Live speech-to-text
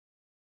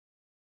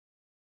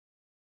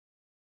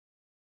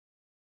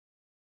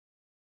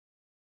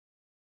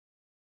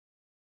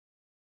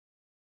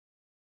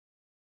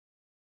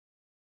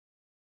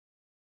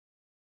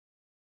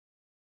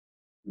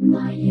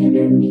My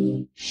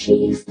enemy,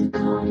 she is the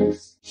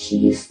goddess,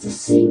 she is the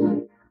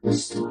singer, the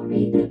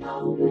story, the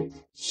poet.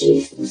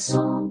 She's the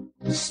song,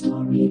 the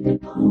story, the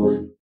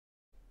poem.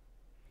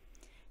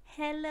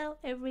 Hello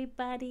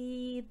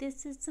everybody,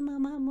 this is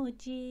Mama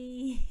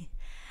Mochi.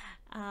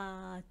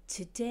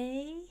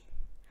 Today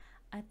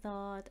I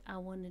thought I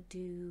want to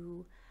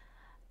do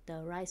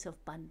the Rise of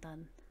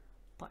Bangtan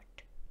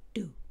part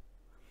 2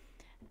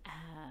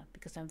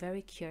 because I'm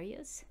very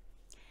curious.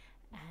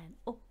 And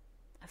oh,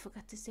 I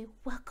forgot to say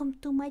welcome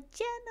to my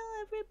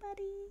channel,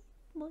 everybody,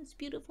 most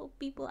beautiful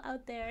people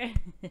out there.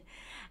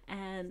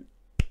 And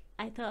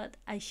I thought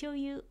I show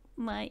you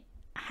my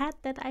hat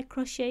that I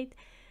crocheted,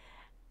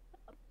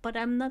 but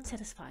I'm not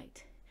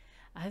satisfied.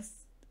 I've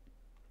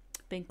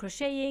been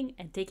crocheting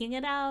and taking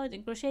it out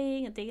and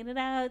crocheting and taking it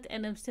out,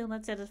 and I'm still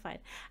not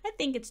satisfied. I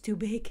think it's too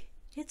big.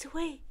 It's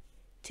way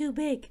too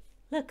big.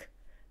 Look.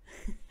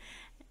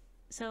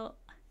 So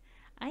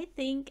I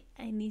think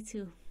I need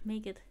to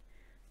make it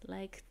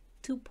like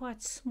 2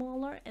 parts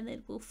smaller and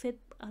it will fit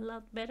a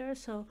lot better.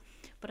 So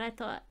but I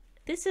thought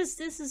this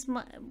is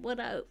my what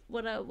I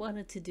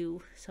wanted to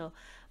do. So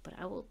but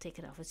I will take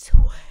it off. It's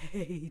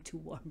way too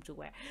warm to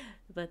wear.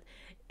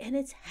 And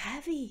it's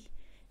heavy.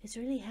 It's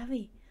really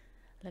heavy.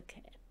 Look,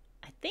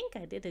 I think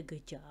I did a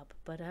good job,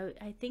 but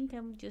I think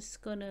I'm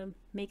just gonna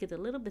make it a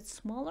little bit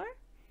smaller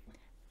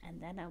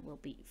and then I will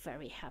be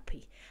very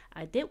happy.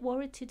 I did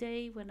worry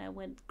today when I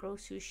went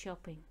grocery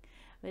shopping,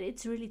 but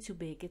it's really too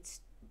big.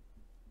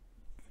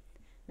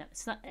 No,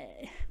 it's not,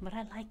 but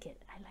I like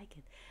it. I like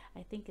it.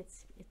 I think it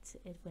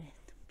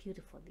went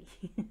beautifully.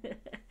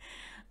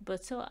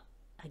 But so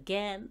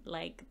again,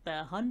 like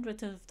the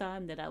 100th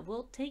time that I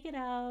will take it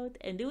out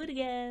and do it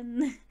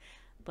again.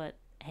 But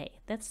hey,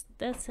 that's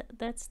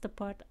the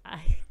part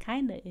I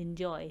kind of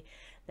enjoy.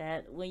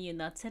 That when you're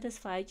not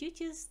satisfied, you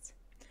just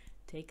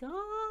take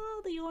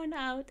all the yarn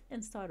out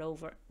and start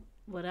over.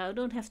 But I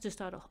don't have to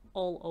start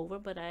all over,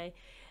 but I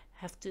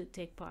have to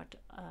take part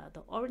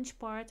the orange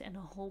part and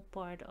a whole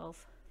part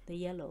of the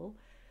yellow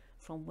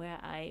from where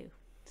I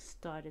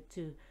started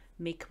to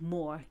make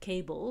more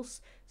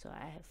cables. So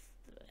I have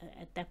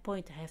at that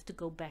point I have to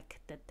go back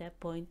at that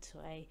point, so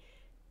I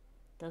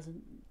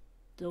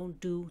don't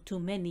do too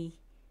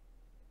many,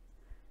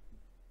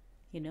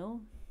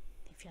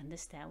 if you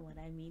understand what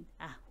I mean.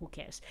 Who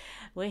cares?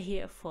 We're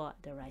here for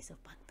the Rise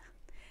of Bangtan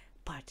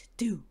part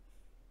 2.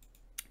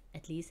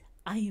 At least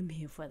I am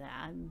here for that.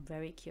 I'm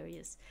very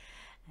curious,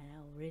 and I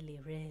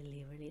really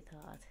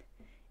thought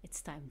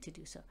it's time to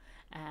do so.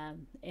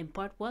 In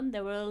part 1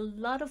 there were a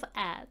lot of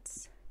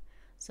ads,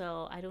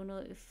 so I don't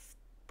know if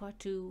part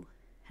 2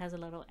 has a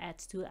lot of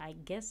ads too. I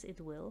guess it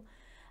will.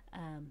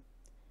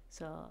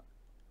 So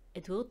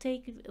it will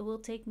take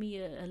me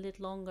a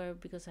little longer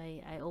because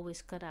I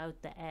always cut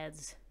out the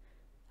ads.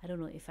 I don't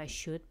know if I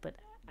should, but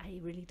I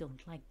really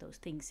don't like those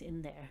things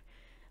in there.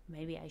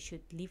 Maybe I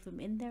should leave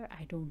them in there,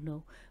 I don't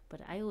know,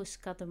 but I always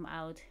cut them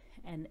out,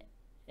 and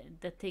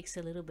that takes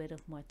a little bit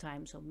of more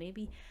time. So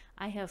maybe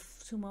I have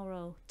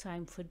tomorrow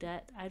time for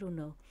that, I don't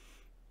know.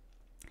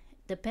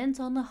 Depends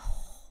on a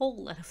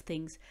whole lot of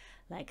things,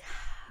 like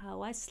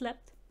how I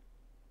slept,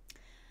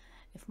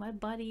 if my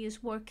body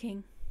is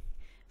working,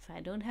 if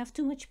I don't have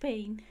too much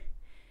pain,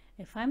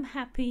 if I'm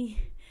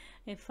happy,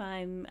 if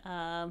I'm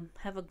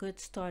have a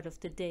good start of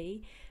the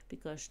day,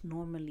 because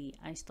normally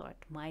I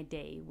start my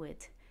day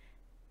with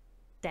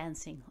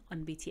dancing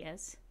on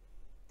BTS.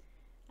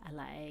 I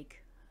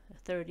like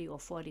 30 or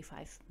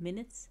 45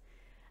 minutes,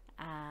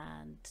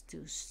 and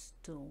to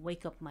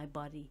wake up my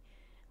body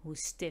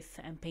who's stiff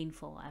and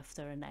painful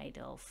after a night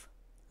of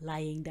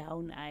lying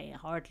down. I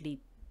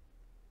hardly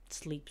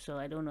sleep, so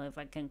I don't know if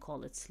I can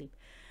call it sleep.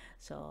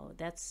 So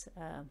that's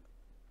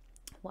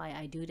why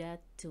I do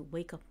that, to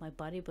wake up my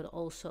body, but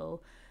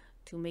also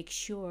to make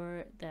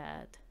sure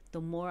that the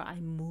more I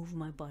move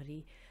my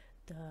body,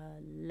 the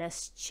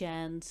less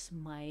chance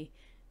my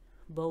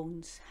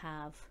bones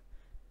have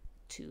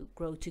to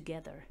grow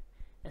together,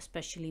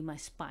 especially my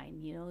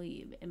spine.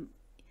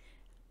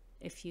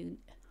 If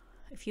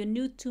you're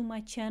new to my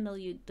channel,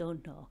 you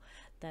don't know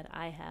that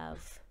I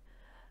have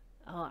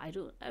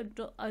don't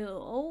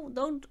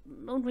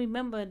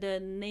remember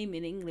the name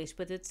in English,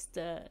 but it's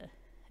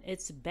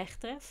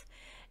Bangtan,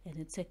 and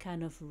it's a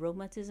kind of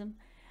rheumatism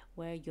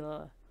where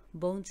your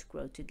bones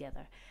grow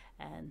together,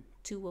 and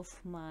 2 of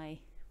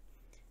my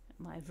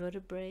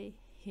vertebrae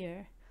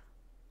here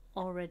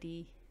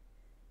already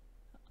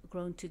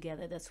grown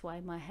together. That's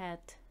why my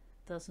head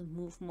doesn't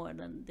move more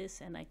than this,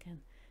 and I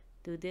can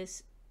do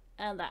this,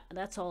 and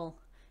that's all.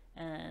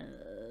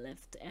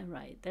 Left and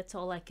right, that's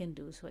all I can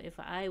do. So if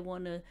I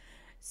want to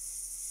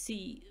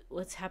see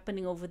what's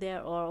happening over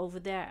there or over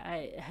there,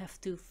 I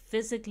have to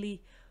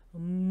physically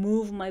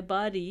move my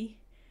body,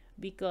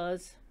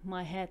 because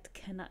my head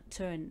cannot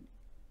turn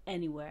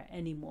anywhere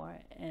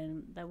anymore,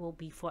 and that will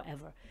be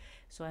forever.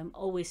 So I'm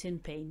always in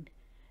pain,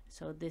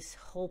 so this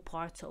whole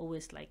part's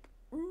always like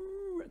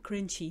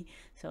crunchy.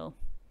 So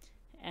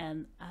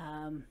and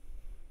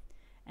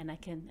I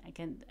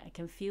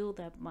can feel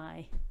that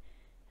my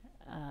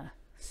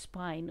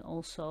spine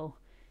also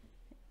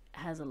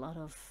has a lot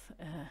of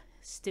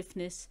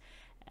stiffness,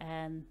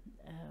 and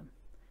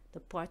the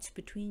parts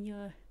between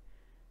your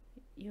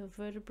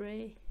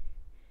vertebrae,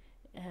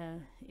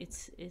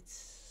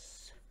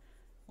 it's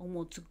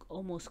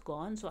almost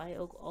gone. So I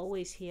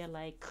always hear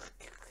like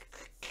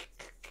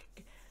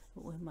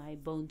when my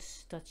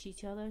bones touch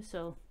each other.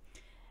 So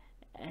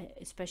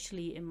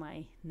especially in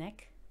my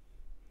neck,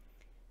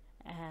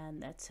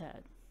 and that's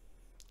a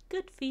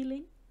good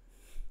feeling.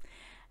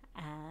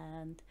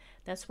 And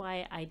that's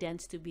why I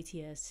dance to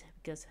BTS,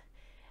 because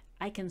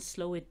I can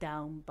slow it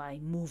down by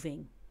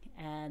moving,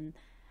 and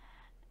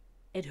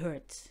it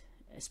hurts,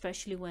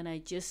 especially when I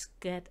just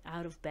get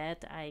out of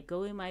bed. I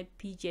go in my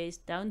PJs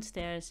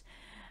downstairs.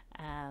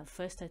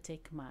 First I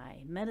take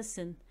my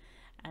medicine,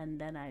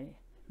 and then I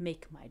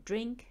make my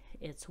drink.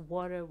 It's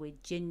water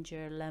with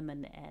ginger,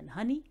 lemon and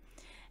honey.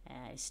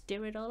 I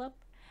stir it all up,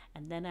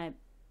 and then I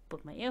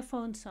put my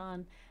earphones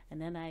on,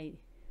 and then I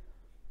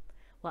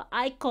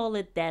call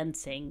it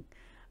dancing.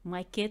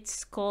 My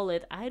kids call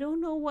it, I don't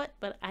know what,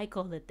 but I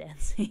call it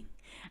dancing.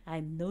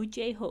 I'm no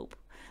J-Hope,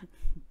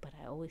 but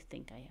I always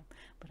think I am,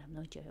 but I'm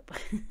no J-Hope.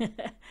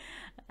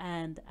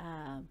 And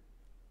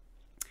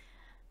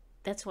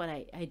that's what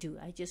I do.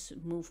 I just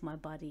move my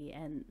body,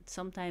 and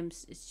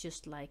sometimes it's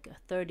just like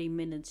 30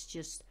 minutes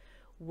just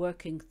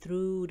working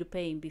through the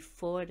pain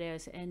before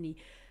there's any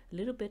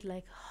little bit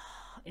like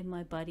in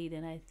my body.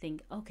 Then I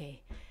think,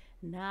 okay,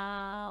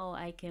 now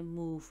I can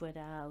move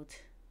without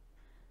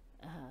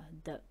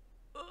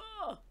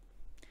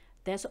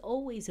there's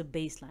always a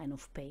baseline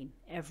of pain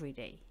every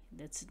day.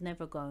 That's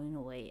never going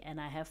away. And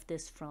I have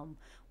this from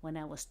when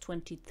I was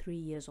 23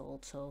 years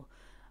old. So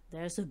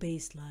there's a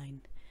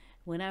baseline.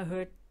 When I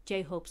heard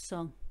J-Hope's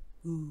song,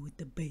 ooh, with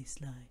the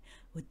baseline,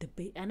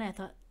 and I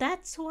thought,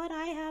 that's what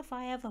I have.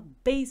 I have a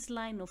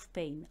baseline of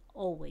pain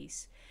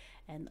always.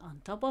 And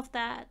on top of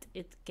that,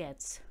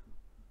 it's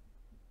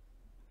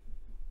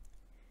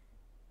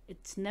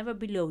never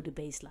below the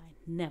baseline,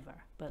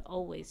 never, but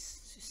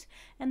always.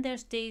 And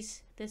there's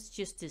days that's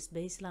just this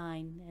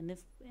baseline, and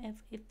if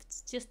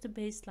it's just a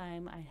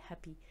baseline, I'm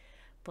happy.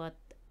 But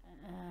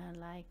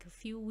like a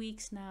few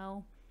weeks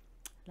now,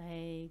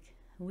 like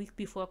a week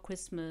before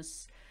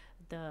Christmas,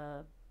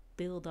 the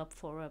build up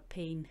for a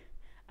pain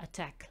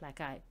attack,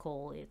 like I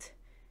call it,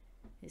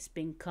 it's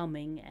been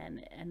coming,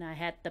 and I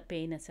had the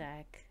pain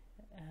attack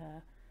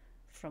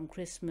from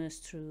Christmas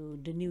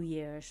through the New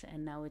Year's,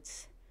 and now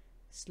it's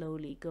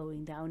slowly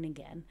going down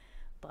again.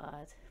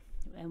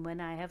 And when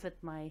I have it,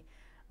 my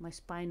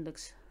spine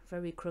looks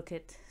very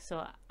crooked.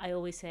 So I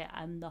always say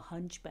I'm the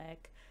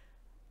hunchback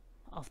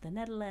of the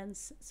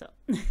Netherlands. So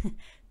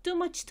too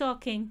much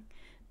talking,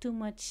 too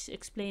much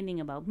explaining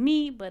about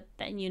me, but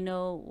then you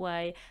know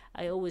why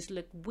I always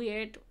look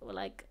weird,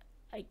 like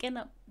I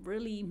cannot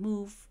really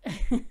move.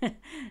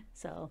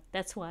 So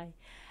that's why.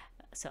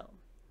 So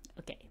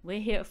okay,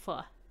 we're here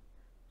for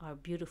our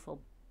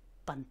beautiful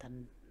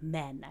Bangtan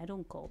men. I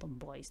don't call them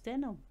boys. They're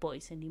not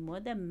boys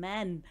anymore. They're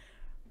men.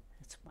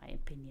 That's my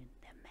opinion.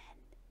 They're men.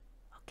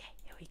 Okay,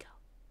 here we go.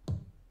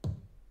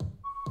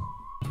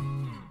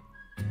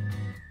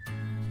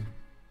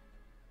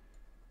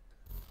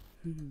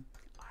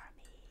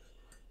 Army.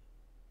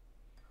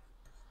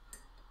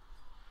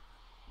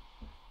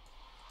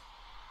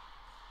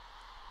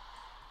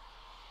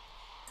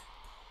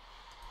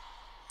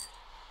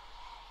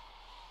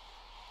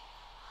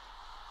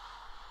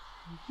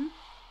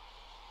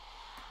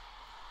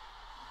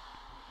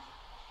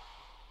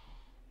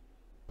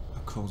 I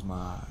close my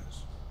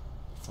eyes.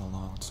 For a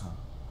long time,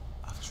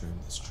 I've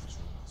dreamed this dream.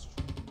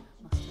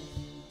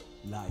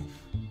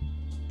 Life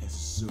is a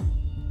zoo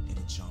in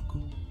a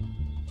jungle.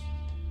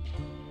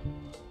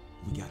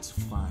 We got to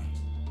find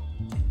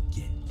and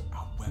get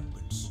our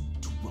weapons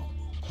to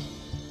rumble.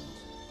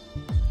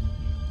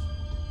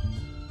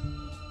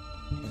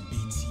 And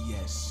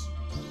BTS,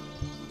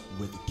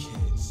 we're the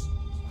kids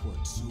who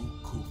are too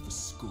cool for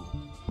school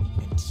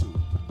and too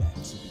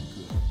bad to be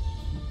good.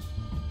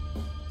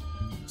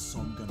 So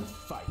I'm gonna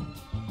fight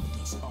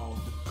against all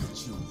the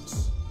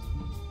prejudice.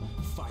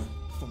 Fight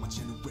for my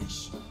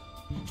generation.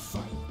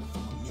 Fight for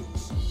my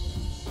music.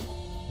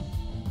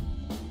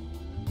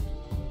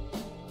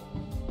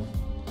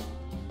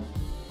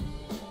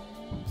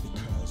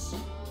 Because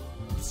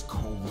this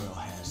cold world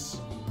has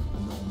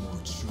no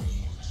more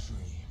dreams.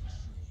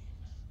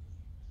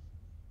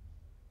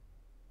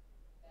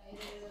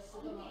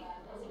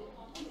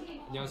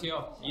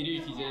 안녕하세요.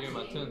 일일 DJ를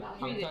맡은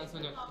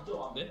방탄소년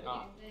네?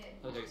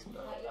 다시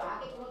하겠습니다.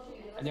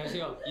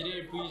 안녕하세요.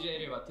 일일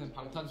VJ를 맡은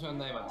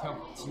방탄소년단의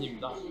맏형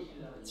진입니다.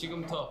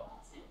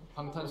 지금부터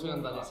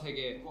방탄소년단의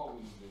세계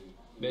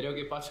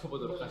매력에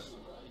빠져보도록 하시죠.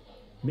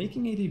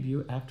 Making a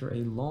debut after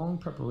a long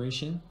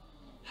preparation,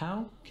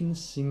 how can the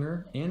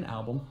singer and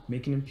album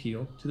make an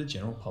appeal to the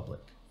general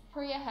public?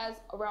 Korea has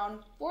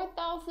around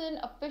 4,000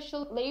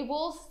 official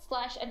labels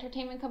 /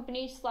 entertainment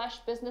companies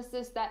 /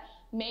 businesses that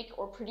make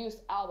or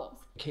produce albums.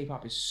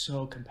 K-pop is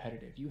so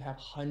competitive. You have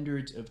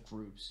hundreds of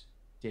groups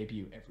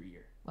debut every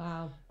year.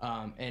 Wow.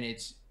 And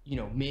it's,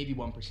 maybe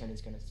 1%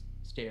 is going to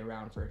stay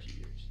around for a few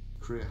years.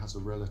 Korea has a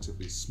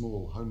relatively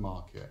small home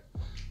market,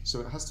 so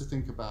it has to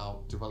think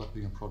about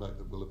developing a product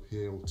that will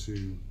appeal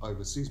to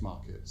overseas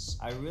markets.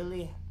 I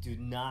really do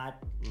not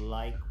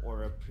like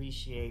or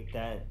appreciate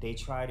that they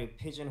try to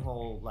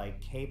pigeonhole like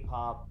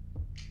K-pop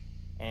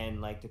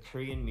and like the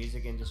Korean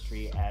music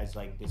industry as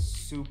like this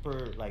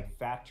super like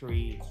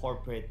factory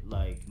corporate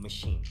like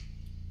machine.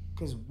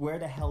 Because where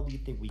the hell do you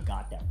think we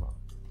got that from?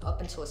 Up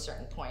until a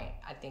certain point,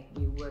 I think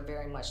we were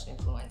very much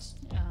influenced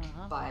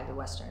by the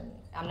Western.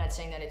 I'm not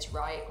saying that it's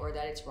right or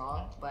that it's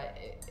wrong, but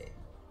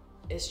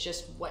it's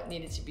just what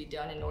needed to be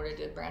done in order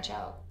to branch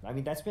out. I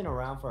mean, that's been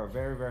around for a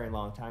very, very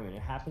long time, and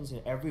it happens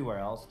in everywhere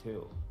else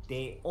too.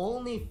 They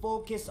only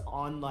focus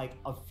on like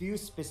a few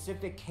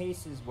specific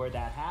cases where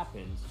that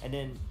happens, and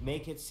then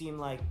make it seem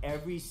like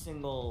every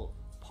single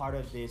part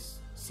of this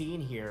scene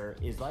here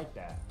is like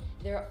that.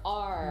 There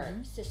are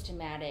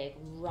systematic,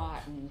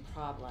 rotten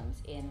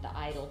problems in the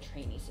idol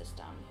trainee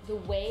system. The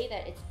way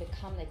that it's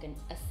become like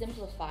a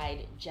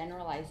simplified,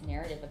 generalized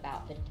narrative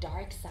about the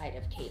dark side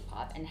of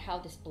K-pop and how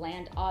this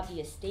bland,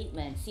 obvious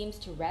statement seems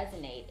to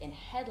resonate in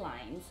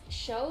headlines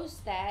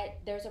shows that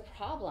there's a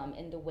problem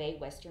in the way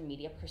Western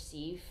media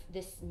perceive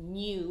this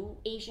new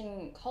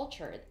Asian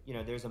culture. You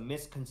know, there's a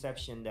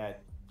misconception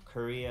that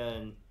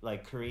Korean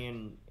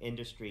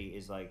industry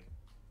is like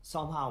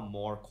somehow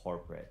more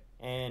corporate.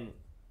 And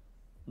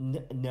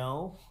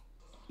no,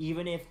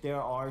 even if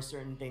there are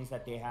certain things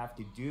that they have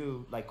to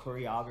do, like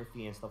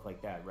choreography and stuff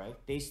like that, right?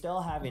 They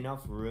still have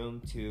enough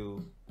room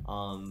to,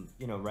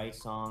 you know, write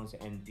songs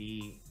and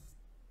be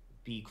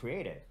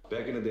creative.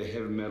 Back in the day,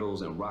 heavy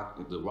metals and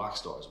the rock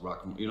stars,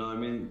 you know what I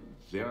mean?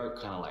 They're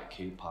kind of like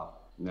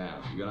K-pop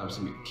now. You're gonna have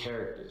so many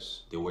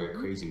characters. They wear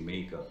crazy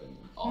makeup and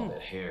all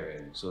that hair,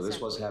 and so this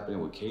is what's happening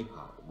with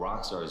K-pop.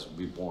 Rock stars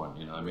reborn,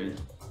 you know what I mean?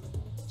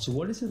 So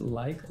what is it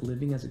like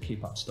living as a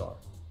K-pop star?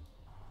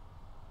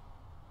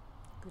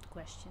 Good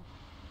question.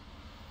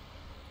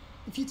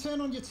 If you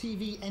turn on your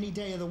TV any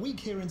day of the week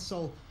here in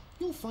Seoul,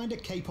 you'll find a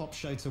K-pop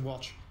show to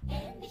watch.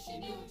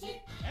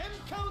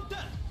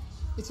 Countdown!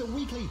 It's a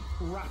weekly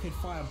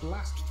rapid-fire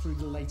blast through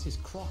the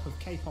latest crop of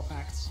K-pop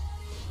acts.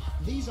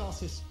 These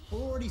artists are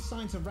already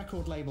signed to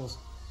record labels,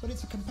 but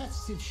it's a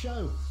competitive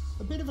show,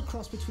 a bit of a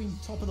cross between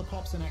Top of the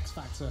Pops and X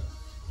Factor.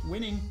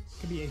 Winning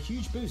can be a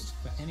huge boost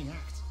for any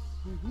act.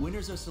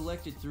 Winners are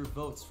selected through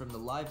votes from the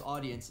live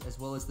audience as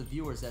well as the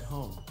viewers at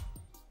home.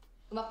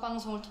 음악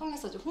방송을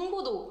통해서 이제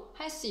홍보도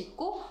할 수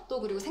있고 또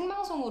그리고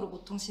생방송으로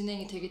보통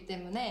진행이 되기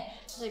때문에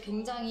사실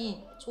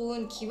굉장히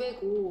좋은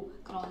기회고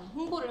그런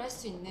홍보를 할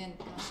수 있는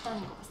그런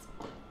수단인 것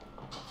같습니다.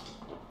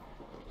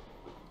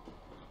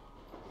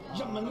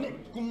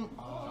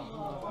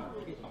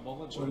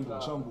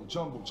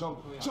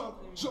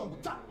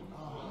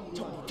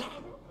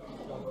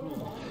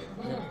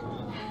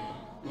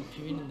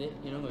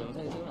 비비는데 이런 거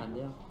영상에 찍으면 안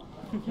돼요.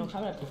 형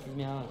카메라 앞에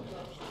쓰면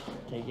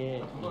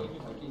되게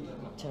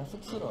제가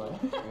쑥스러워요.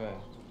 왜?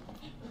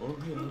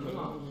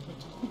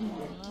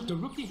 The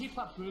rookie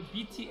hip-hop group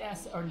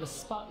BTS are in the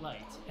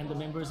spotlight, and the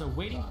members are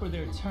waiting for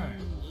their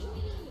turn.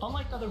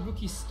 Unlike other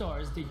rookie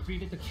stars, they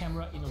greeted the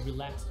camera in a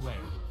relaxed way.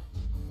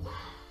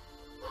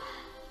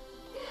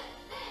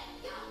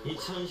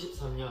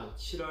 2013년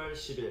 7월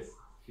 10일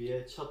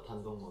V의 첫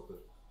단독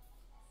모드.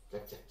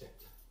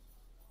 짝짝짝짝.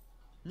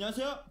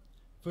 안녕하세요.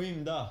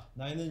 V입니다.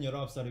 나이는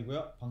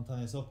 19살이고요.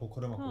 방탄에서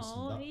보컬을 맡고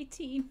있습니다.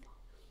 18.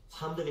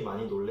 사람들이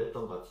많이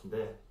놀랬던 것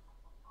같은데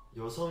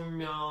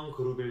 6명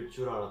그룹일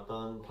줄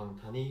알았던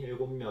방탄이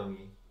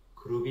 7명이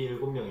그룹이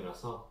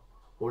 7명이라서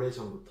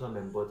오래전부터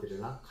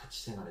멤버들이랑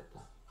같이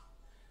생활했다.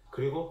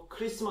 그리고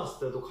크리스마스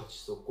때도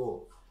같이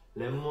있었고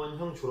랩몬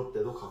형 졸업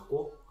때도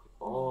갔고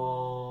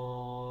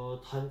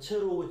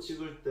단체로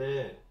찍을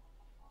때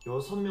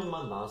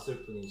 6명만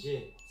나왔을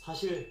뿐이지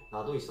사실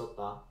나도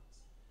있었다.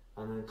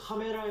 나는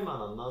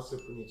카메라에만 안 나왔을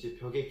뿐이지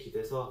벽에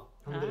기대서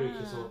형들을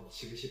계속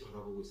지그시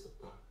바라보고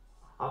있었다.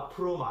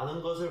 앞으로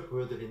많은 것을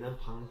보여드리는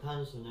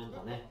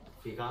방탄소년단의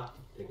V가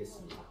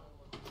되겠습니다.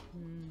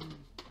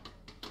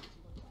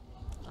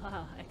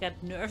 I got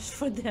nerves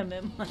for them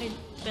in my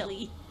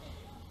belly.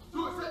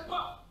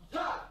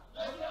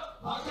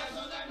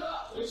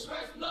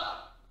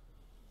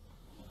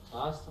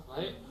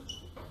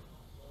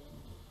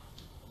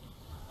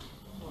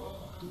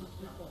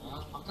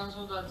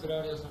 방탄소년단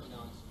드라리에서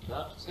진행하겠습니다.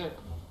 셋,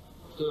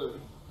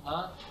 둘,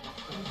 하나.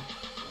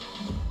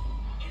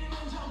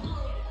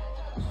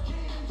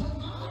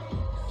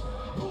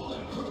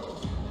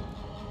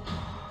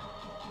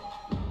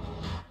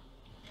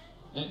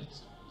 네,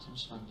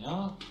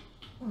 잠시만요.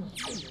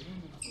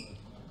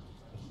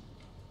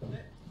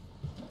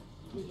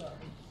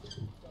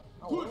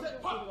 둘,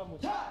 셋,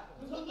 팍! 자!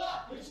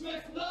 감사합니다. 열심히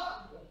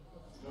하겠습니다.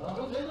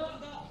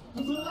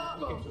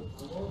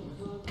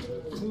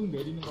 등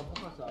내리는 거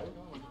포커스 아요?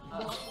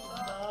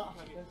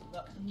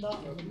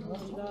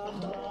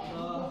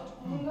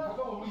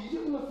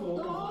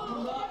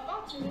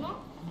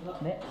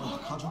 네. 아,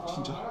 가죽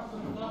진짜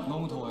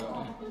너무 더워요.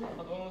 네.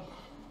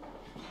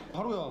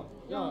 바로야.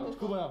 야,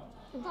 그거 봐야.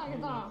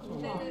 괜찮아.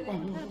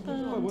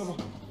 뭐야 봐.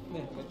 네.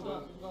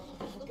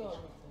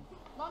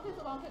 나한테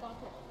있어, 나한테.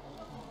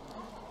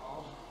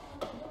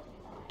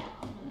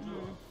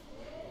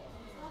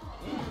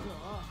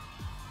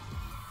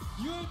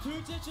 6월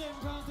둘째 주 M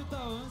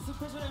카운트다운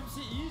스페셜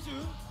MC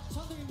이준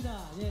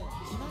천둥입니다. 예,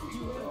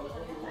 지난주에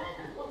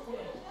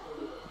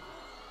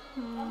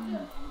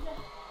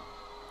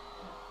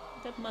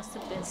That must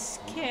have been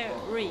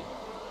scary.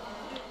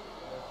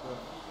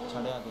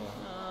 잘해야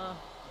돼요.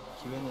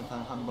 기회는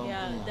단 한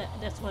Yeah, 번뿐이야.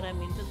 that's what I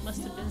mean. That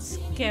must have been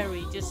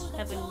scary, just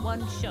having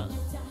one shot.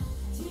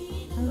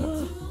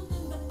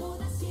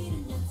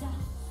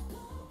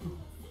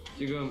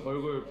 지금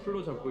얼굴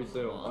풀로 잡고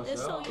있어요.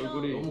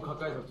 얼굴이 너무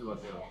가까이 잡지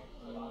마세요.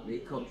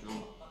 메이크업 중.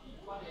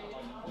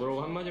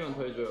 뭐라고 한마디만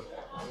더 해줘요.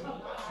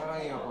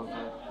 사랑해요,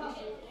 방탄.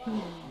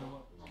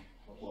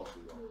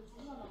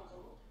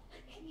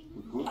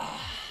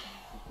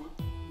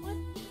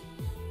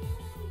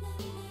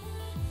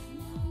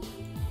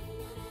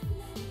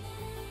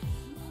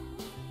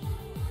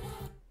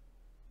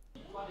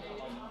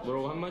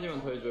 뭐라고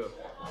한마디만 더 해줘요.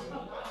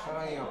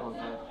 사랑해요,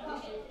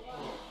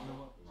 방탄.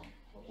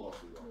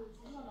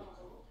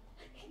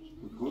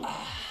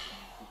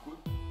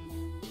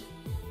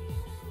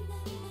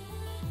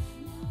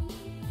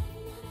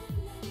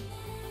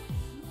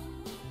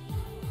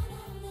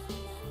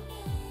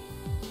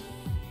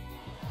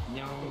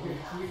 안녕.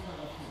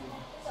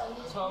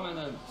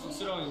 처음에는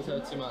쑥스러운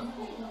인사였지만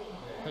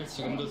사실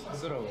지금도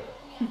쑥스러워요.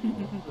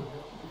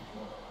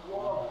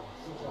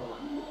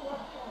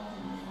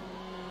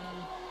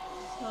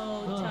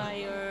 So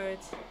tired.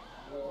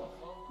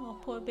 Oh,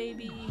 poor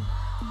baby.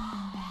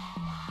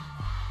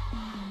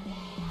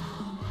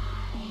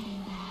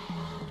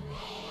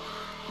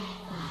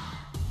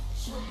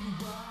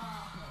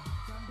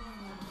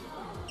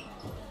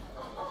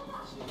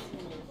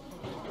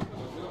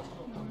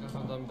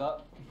 감사합니다.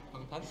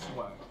 방탄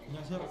수고해요.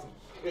 안녕하세요.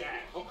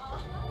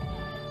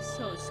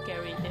 So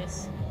scary,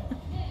 this.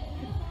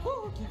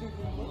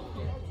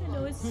 I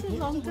know it's a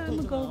long time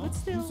ago, but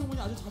still. 소문이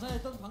아주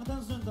자자했던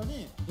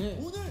방탄소년단이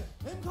오늘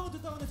M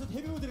카운트다운에서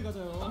데뷔 무대를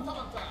가져요.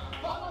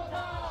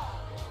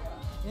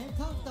 M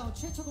카운트다운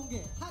최초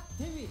공개 핫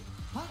데뷔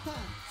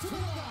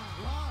방탄소년단.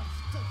 와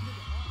진짜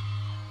기대돼.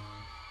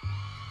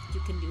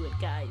 You can do it,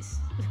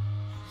 guys.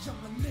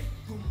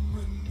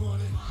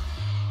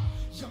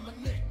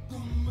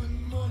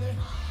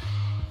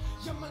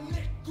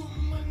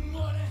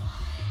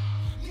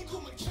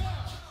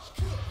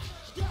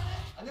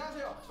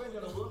 안녕하세요, 팬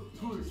여러분.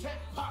 둘, 셋,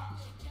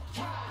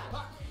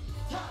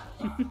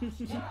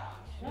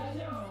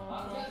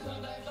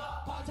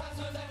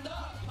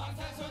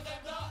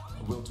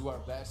 We'll do our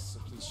best, so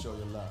please show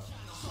your love.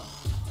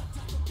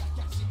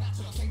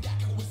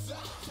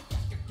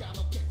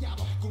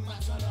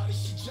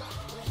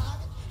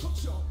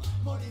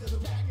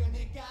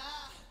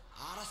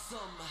 알았어,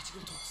 엄마.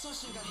 지금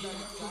독서실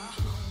간다니까.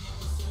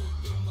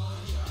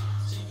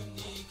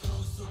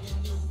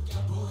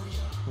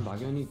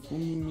 막연히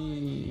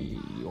꿈이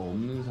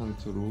없는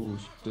상태로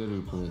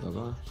 10대를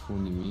보내다가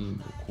부모님이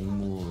뭐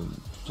공무원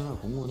좋잖아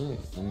공무원에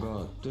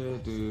뭔가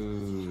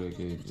 10대들에게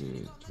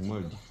이제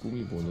정말 네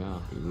꿈이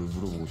뭐냐 이걸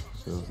물어보고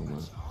싶었어요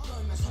정말.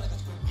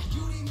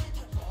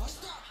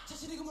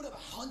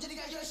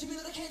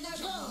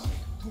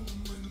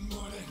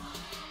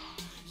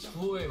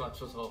 구호에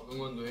맞춰서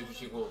응원도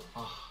해주시고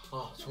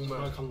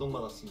정말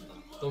감동받았습니다.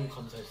 너무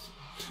감사했어요.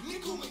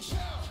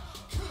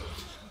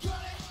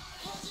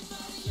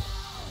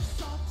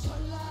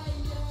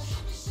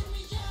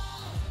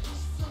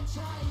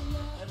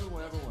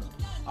 Everyone.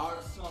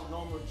 Our song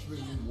Normal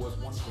Dream was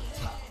one of the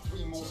top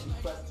 3 most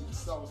requested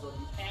songs on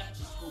the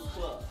after school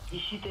club. 이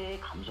시대의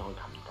감성을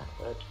담다.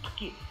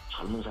 특히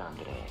젊은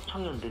사람들의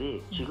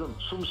청년들이 지금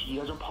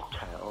숨쉬기가 좀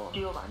벅차요.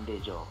 뛰어가 안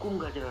되죠. 꿈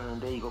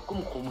가지라는데 이거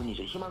꿈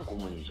고문이죠. 희망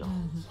고문이죠.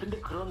 근데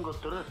그런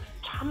것들을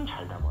참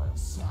잘 담아요.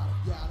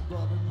 살아가는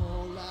법을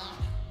몰라.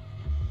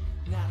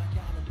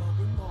 날아가는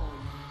법을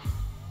몰라.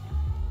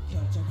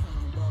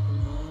 결정하는 법을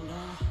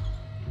몰라.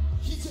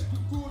 이제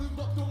꿈꾸는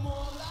법도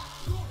몰라.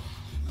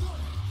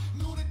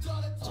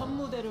 첫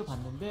무대를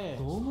봤는데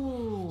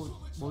너무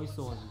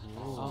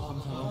멋있어가지고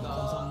감사합니다.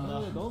 감사합니다.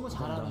 네, 너무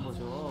잘하는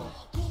거죠.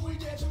 꿈을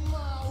대지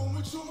마,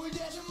 오물 춤을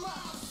대지 마.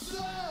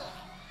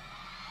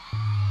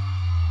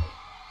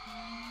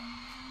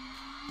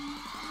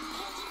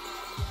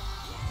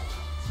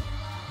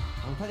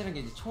 방탄이라는 게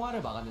이제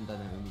총알을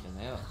막아낸다는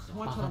의미잖아요.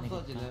 총알처럼 막아내겠다.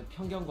 쏟아지는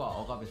편견과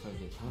억압에서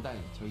이제 상당히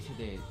저희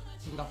세대의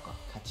생각과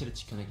가치를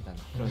지켜내겠다는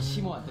그런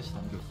심오한 뜻이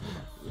담겨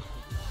있습니다.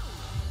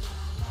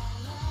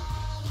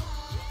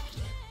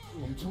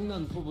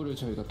 엄청난 포부를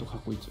저희가 또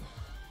갖고 있죠.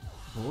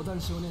 防弾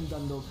少年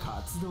団の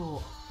活動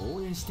を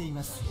応援してい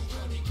ます。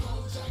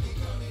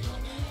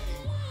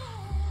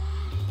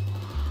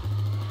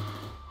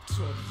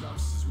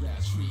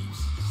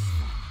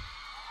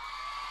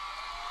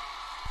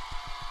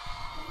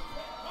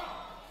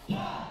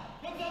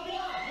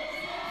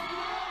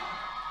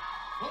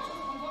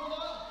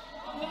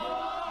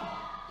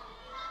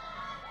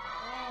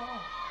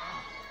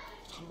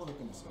 한 번에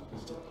끝냈어요.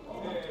 진짜.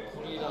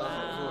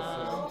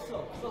 우리가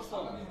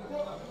썼어.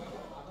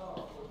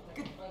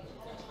 끝.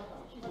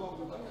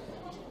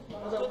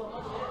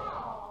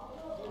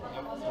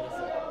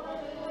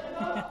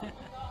 I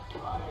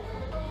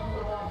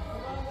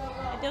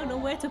don't know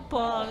where to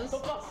pause.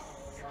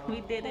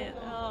 We did it.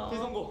 Oh.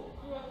 대성공.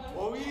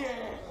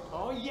 오예.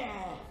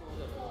 오예.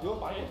 이거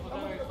많이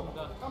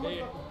도전하겠습니다.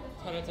 내일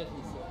잘할 자신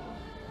있어요.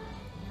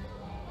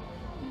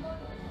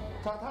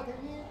 자, 다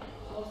됐니?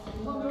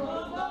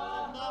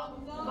 감사합니다.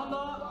 감사합니다.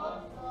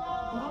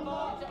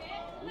 감사합니다.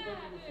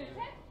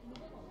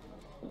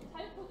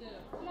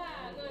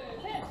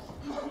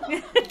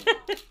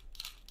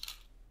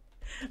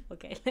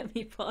 Okay, let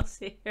me pause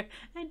here.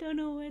 I don't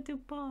know where to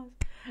pause.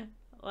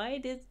 Why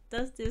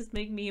does this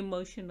make me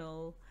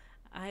emotional?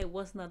 I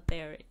was not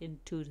there in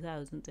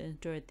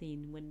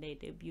 2013 when they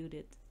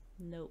debuted.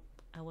 Nope,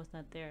 I was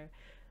not there.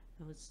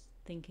 I was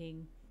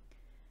thinking,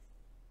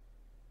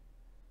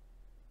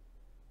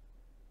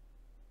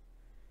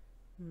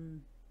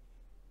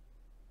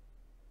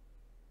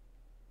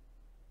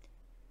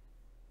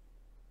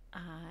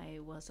 I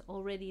was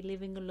already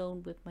living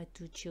alone with my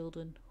two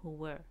children who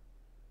were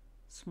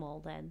small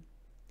then.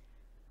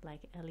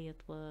 Like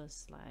Elliot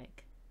was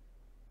like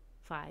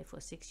 5 or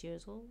 6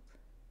 years old.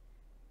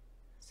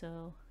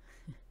 So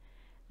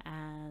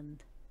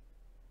and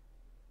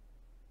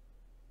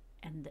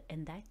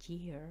in that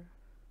year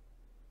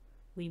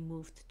we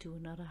moved to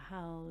another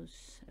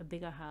house, a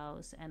bigger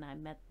house, and I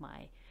met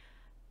my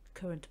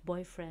current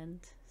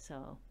boyfriend,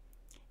 so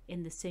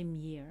in the same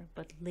year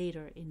but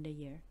later in the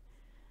year.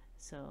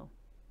 So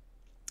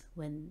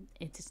when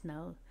it is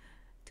now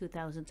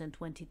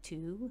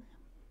 2022,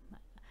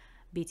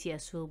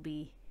 BTS will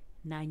be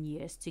 9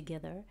 years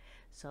together,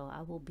 so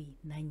I will be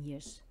 9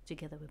 years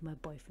together with my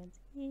boyfriend.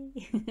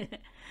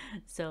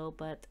 So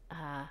but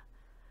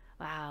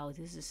wow,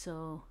 this is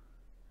so,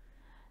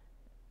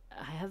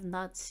 I have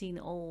not seen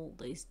all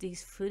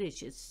these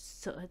footage. It's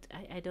so,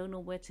 I don't know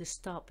where to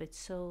stop. It's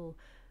so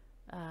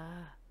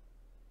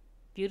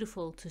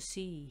beautiful to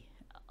see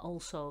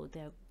also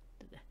their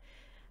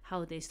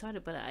how they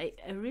started. But I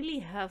really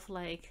have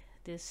like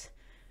this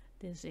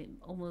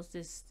almost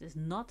this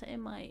knot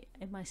in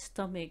my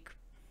stomach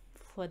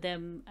for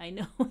them. I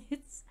know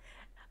it's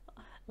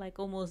like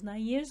almost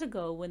 9 years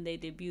ago when they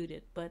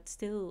debuted, but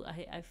still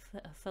I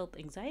felt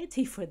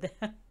anxiety for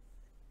them.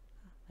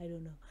 I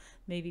don't know,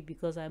 maybe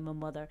because I'm a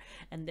mother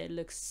and they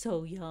look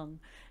so young,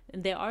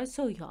 and they are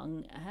so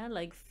young,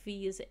 like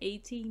V is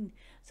 18,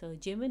 so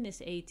Jimin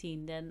is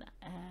 18, then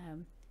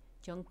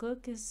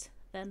Jungkook is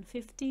then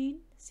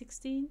 15,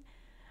 16,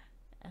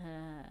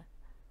 and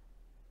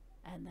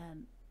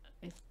then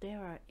if they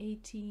are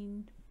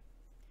 18,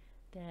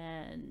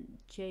 then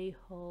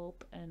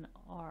J-Hope and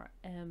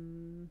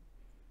RM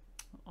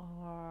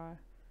are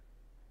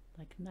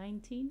like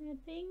 19, I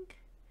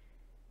think,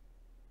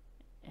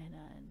 and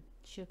then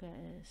Suga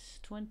is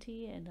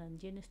 20, and then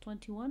Jin is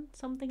 21,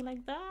 something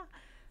like that.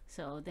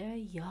 So they're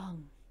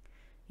young,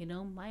 you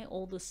know. My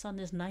oldest son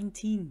is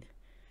 19,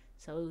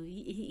 so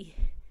he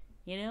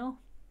you know,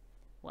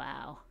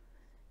 wow.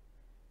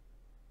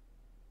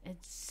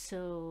 It's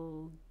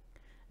so,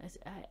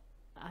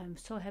 I'm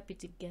so happy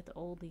to get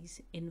all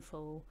these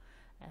info.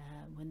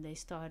 When they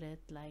started,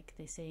 like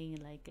they saying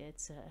like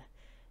it's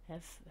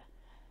have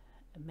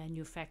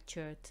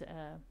manufactured,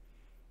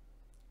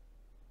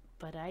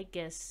 but I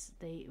guess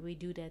we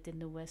do that in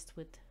the West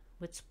with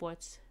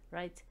sports,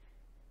 right,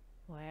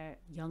 where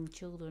young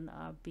children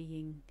are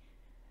being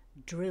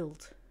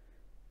drilled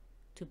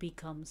to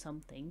become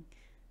something.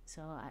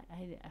 So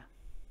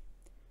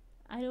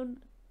I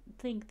don't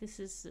think this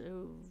is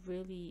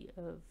really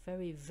a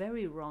very,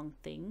 very wrong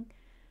thing.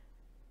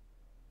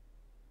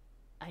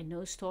 I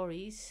know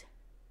stories,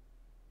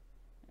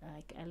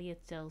 like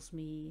Elliot tells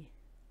me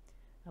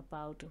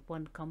about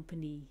one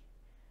company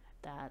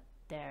that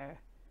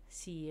their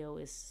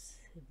CEO is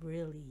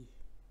really,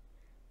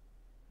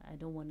 I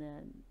don't want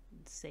to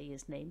say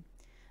his name,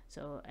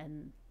 so,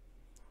 and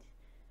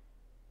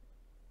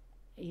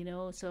you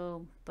know,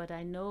 so, but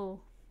I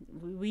know,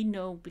 we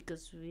know,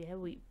 because we are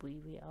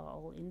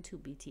all into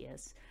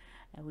BTS,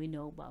 and we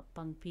know about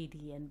Bang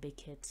PD and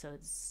Big Hit, so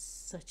it's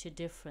such a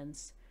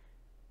difference,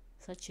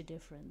 such a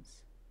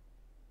difference.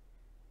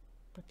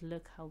 But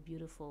look how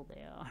beautiful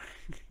they are.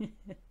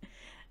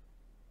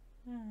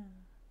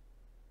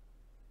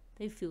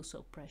 They feel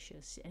so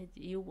precious.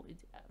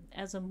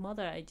 As a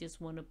mother, I just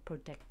want to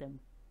protect them,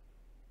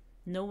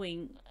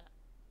 knowing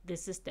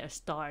this is their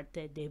start,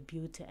 their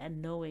debut,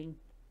 and knowing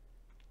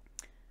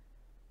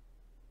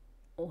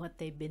what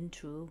they've been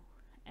through,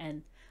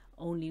 and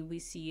only we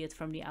see it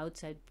from the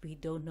outside. We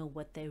don't know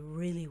what they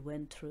really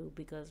went through,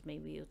 because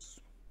maybe it's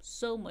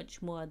so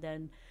much more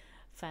than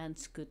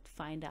fans could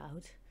find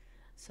out.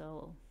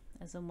 So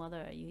as a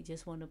mother, you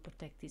just want to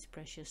protect these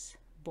precious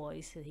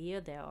boys.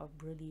 Here they are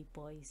really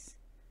boys.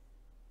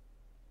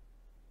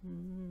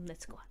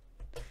 Let's go on.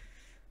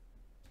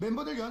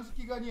 멤버들 연습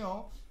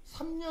기간이요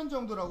 3년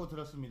정도라고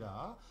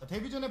들었습니다.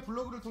 데뷔 전에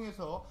블로그를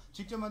통해서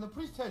직접 만든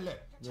프리스타일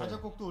랩,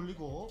 자작곡도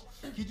올리고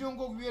기존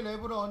곡 위에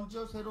랩을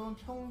얹어 새로운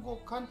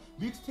편곡한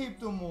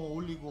믹스테이프도 뭐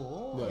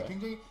올리고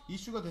굉장히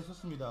이슈가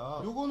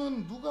됐었습니다.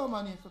 요거는 누가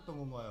많이 했었던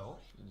건가요?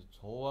 이제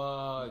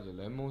저와 이제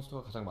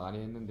랩몬스터가 가장 많이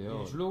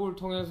했는데요. 블로그를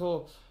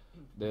통해서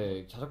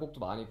자작곡도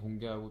많이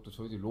공개하고 또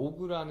저희들이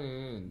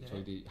로그라는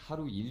저희들이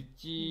하루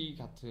일지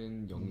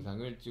같은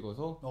영상을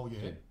찍어서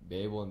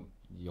매번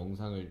이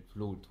영상을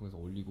블로그를 통해서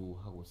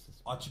올리고 하고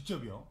있었어요. 아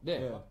직접이요?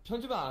 네.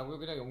 편집은 안 하고요.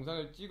 그냥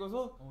영상을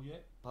찍어서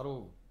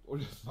바로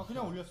올렸어요. 아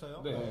그냥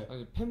올렸어요? 네.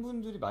 아니,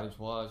 팬분들이 많이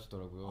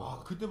좋아하시더라고요. 아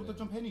그때부터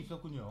좀 팬이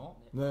있었군요.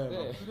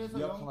 네.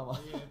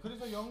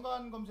 그래서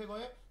연관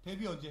검색어에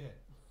데뷔 언제 해?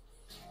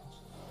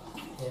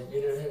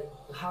 데뷔를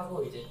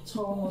하고 이제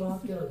처음으로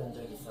학교를 간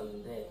적이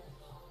있었는데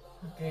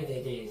학교에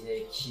되게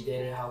이제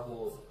기대를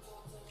하고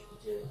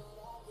이제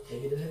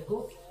데뷔를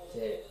했고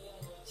이제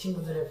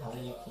친구들의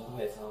반응이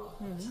궁금해서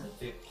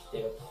잔뜩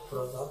기대가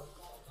부풀어서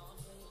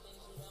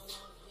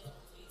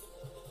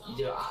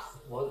이제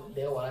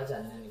내가 원하지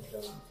않는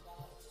그런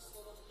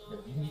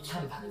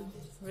밋밋한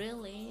반응들.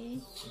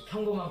 Really?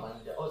 평범한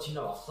반응들.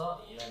 진아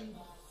왔어? 이런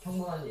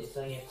평범한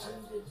일상의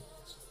반응들.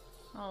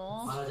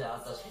 말하지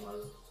않았다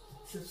정말로.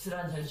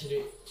 씁쓸한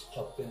현실을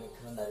겪은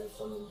그런 날이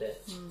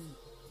있었는데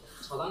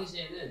저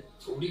당시에는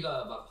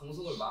우리가 막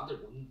방송을 마음대로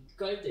못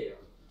깔 때예요.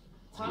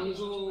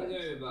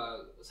 방송을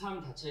막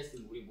사람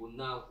닫혀있으면 우리 못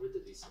나가고 그럴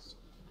때도 있었어.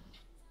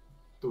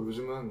 또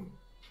요즘은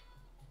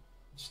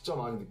진짜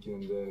많이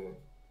느끼는데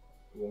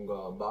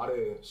뭔가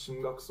말의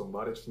심각성,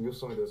 말의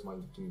중요성에 대해서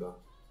많이 느낀다.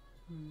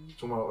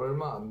 정말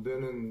얼마 안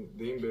되는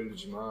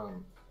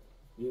네임밸류지만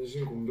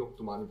인신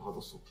공격도 많이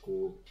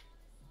받았었고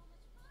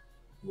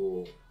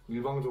뭐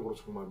일방적으로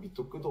정말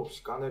밑도 끝도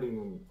없이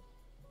까내리는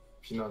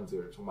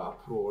비난들 정말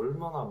앞으로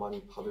얼마나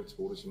많이 받을지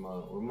모르지만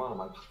얼마나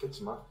많이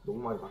받겠지만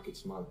너무 많이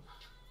받겠지만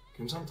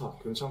괜찮다,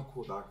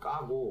 괜찮고 날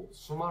까고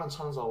수많은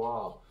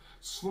찬사와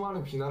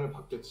수많은 비난을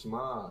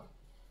받겠지만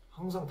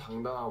항상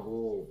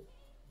당당하고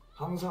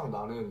항상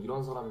나는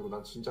이런 사람이고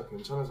난 진짜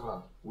괜찮은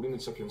사람, 우리는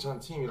진짜 괜찮은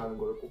팀이라는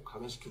걸 꼭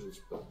각인시켜주고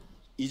싶다.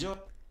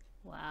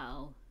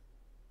 Wow,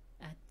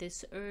 at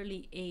this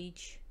early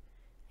age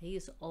he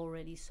is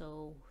already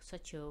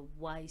such a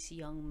wise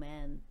young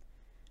man,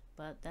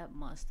 but that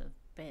must have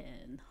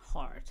been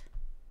hard.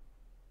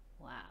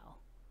 Wow.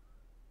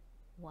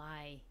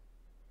 Why?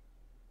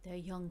 They're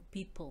young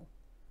people.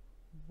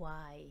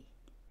 Why?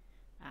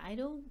 I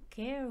don't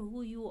care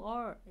who you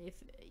are. If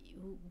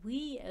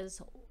we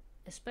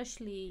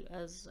especially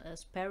as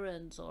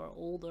parents or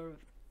older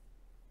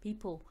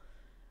people,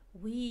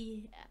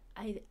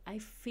 I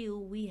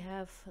feel we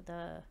have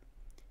the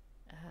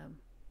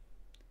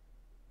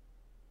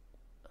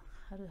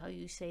how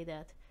you say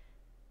that?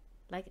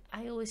 Like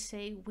I always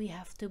say, we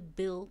have to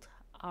build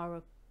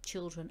our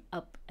children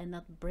up and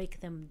not break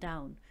them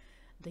down.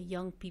 The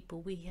young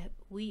people,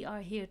 we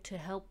are here to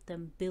help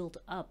them build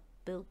up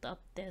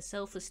their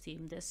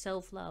self-esteem, their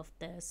self-love,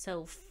 their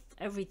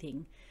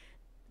everything.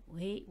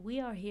 We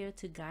are here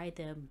to guide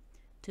them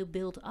to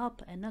build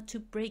up and not to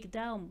break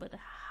down. But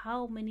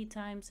how many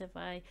times have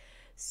I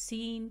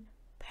seen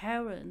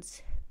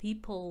parents,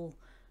 people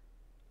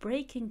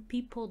breaking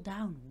people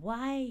down?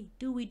 Why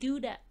do we do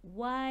that?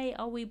 Why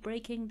are we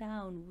breaking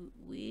down?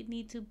 We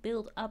need to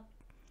build up,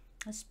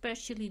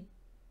 especially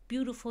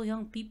beautiful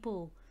young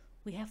people.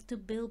 We have to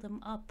build them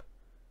up.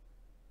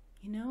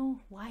 You know,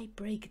 why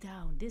break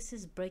down? This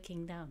is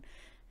breaking down.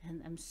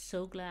 And I'm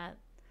so glad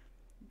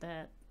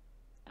that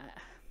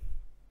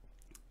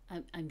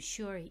I'm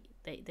sure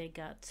they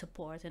got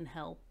support and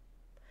help.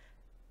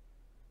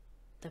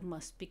 There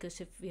must,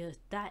 because if you're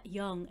that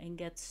young and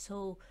get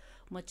so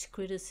much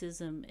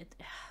criticism,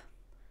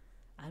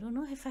 I don't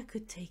know if I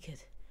could take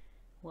it.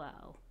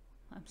 Wow,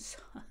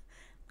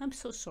 I'm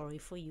so sorry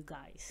for you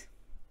guys.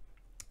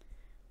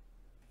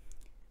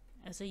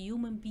 As a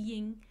human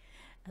being,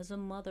 as a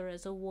mother,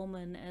 as a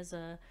woman, as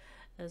a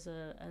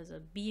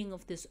being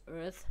of this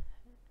earth,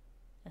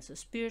 as a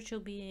spiritual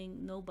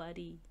being,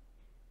 nobody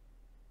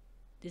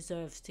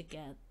deserves to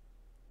get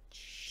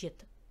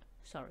shit.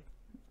 Sorry,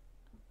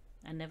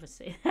 I never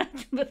say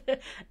that,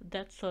 but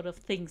that sort of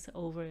things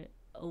over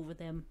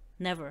them.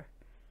 Never.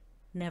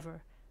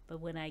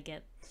 But when I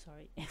get,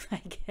 if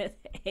I get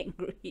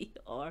angry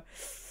or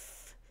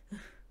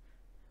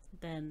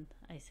then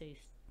I say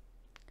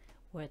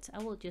words, I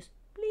will just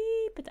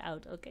bleep it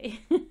out, okay?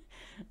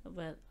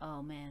 But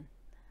oh man,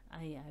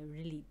 I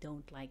really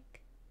don't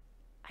like,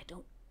 I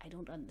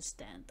don't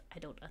understand.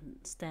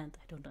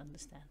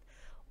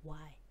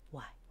 Why?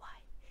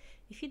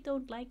 If you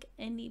don't like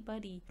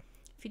anybody,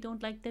 if you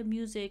don't like their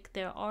music,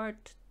 their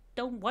art,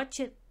 don't watch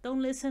it,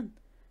 don't listen,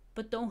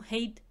 but don't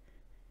hate,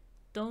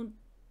 don't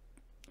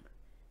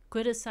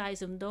criticize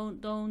them,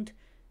 don't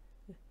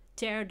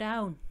tear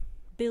down,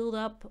 build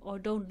up, or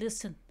don't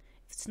listen.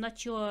 If it's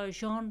not your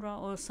genre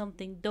or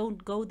something,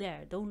 don't go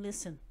there, don't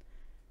listen.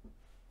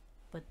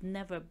 But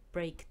never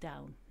break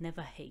down,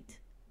 never hate.